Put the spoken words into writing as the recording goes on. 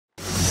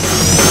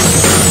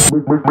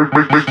Make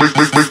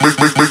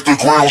the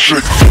ground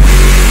shake.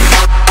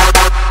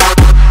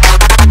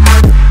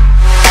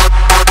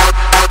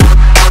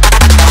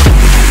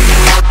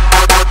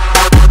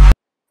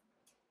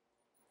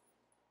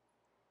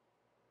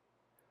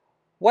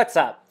 What's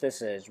up?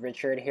 This is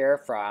Richard here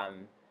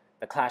from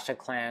the Clash of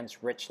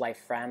Clans Rich Life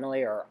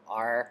Family, or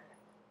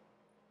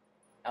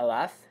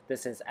RLF.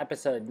 This is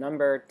episode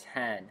number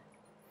 10.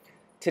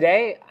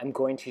 Today I'm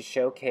going to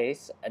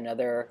showcase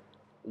another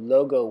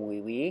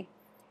LoGoWiWi.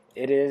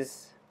 It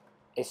is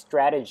a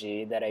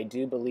strategy that I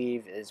do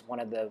believe is one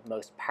of the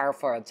most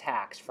powerful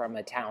attacks from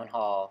a Town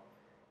Hall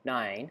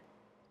 9,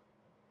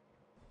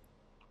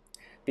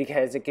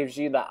 because it gives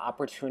you the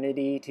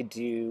opportunity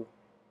to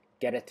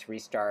get a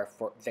 3-star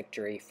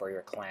victory for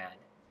your clan.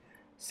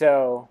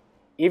 So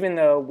even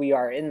though we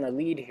are in the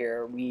lead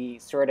here, we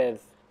sort of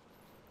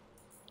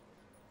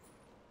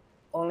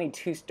only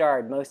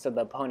 2-starred most of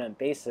the opponent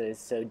bases.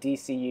 So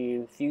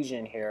DCU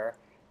Fusion here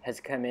has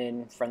come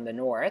in from the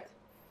north,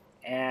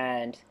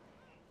 and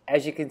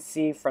as you can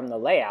see from the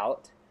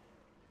layout,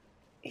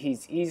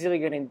 he's easily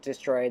going to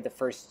destroy the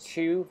first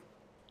 2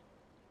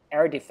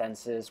 air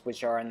defenses,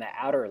 which are in the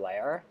outer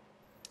layer.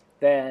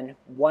 Then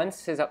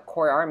once his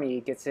core army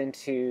gets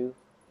into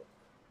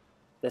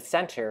the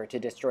center to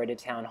destroy the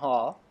town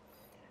hall,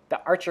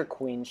 the archer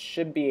queen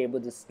should be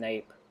able to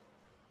snipe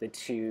the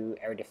 2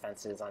 air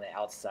defenses on the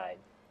outside.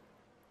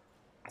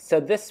 So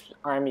this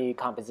army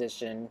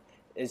composition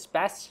is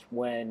best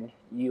when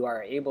you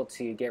are able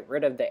to get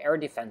rid of the air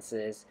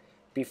defenses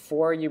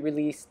before you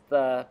release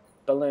the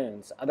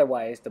balloons.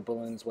 Otherwise, the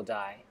balloons will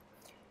die.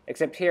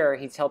 Except here,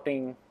 he's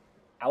helping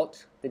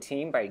out the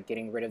team by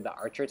getting rid of the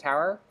archer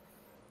tower.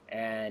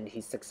 And he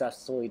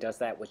successfully does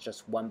that with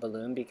just 1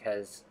 balloon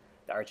because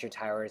the archer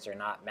towers are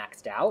not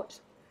maxed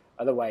out.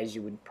 Otherwise,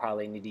 you would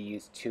probably need to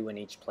use 2 in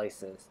each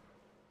places.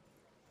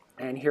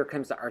 And here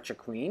comes the archer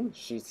queen.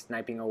 She's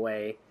sniping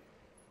away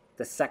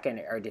the 2nd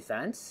air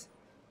defense.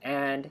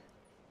 And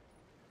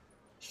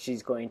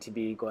she's going to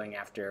be going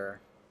after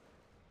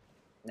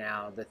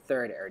now the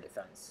 3rd air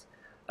defense.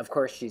 Of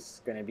course,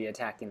 she's going to be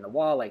attacking the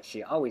wall like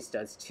she always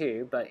does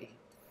too, but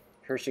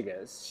here she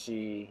goes.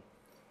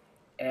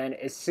 And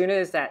as soon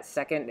as that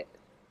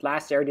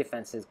last air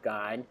defense is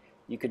gone,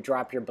 you could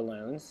drop your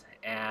balloons,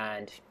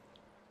 and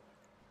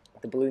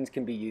the balloons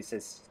can be used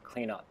as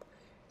cleanup.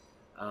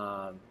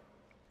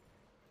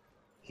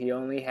 He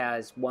only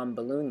has 1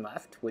 balloon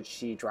left, which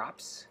he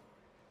drops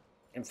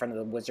in front of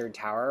the wizard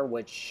tower,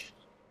 which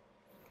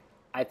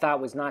I thought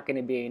was not going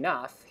to be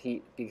enough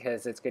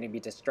because it's going to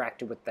be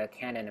distracted with the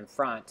cannon in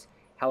front.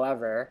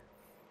 However,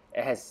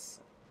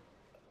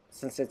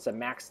 since it's a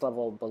max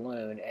level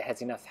balloon, it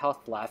has enough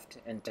health left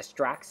and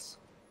distracts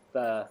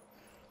the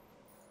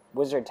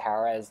wizard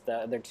tower as the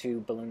other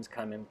 2 balloons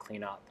come and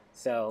clean up.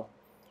 So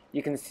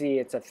you can see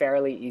it's a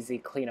fairly easy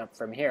cleanup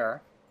from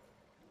here.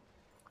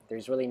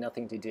 There's really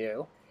nothing to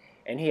do.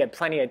 And he had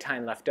plenty of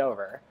time left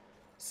over.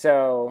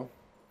 So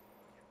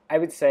I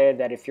would say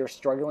that if you're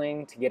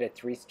struggling to get a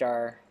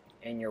 3-star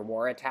in your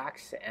war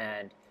attacks,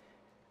 and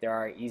there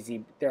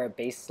are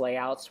base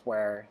layouts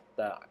where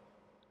the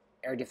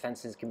air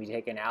defenses can be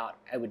taken out,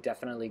 I would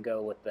definitely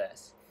go with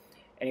this.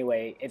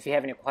 Anyway, if you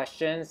have any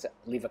questions,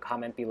 leave a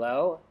comment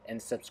below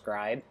and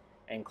subscribe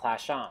and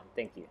clash on.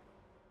 Thank you.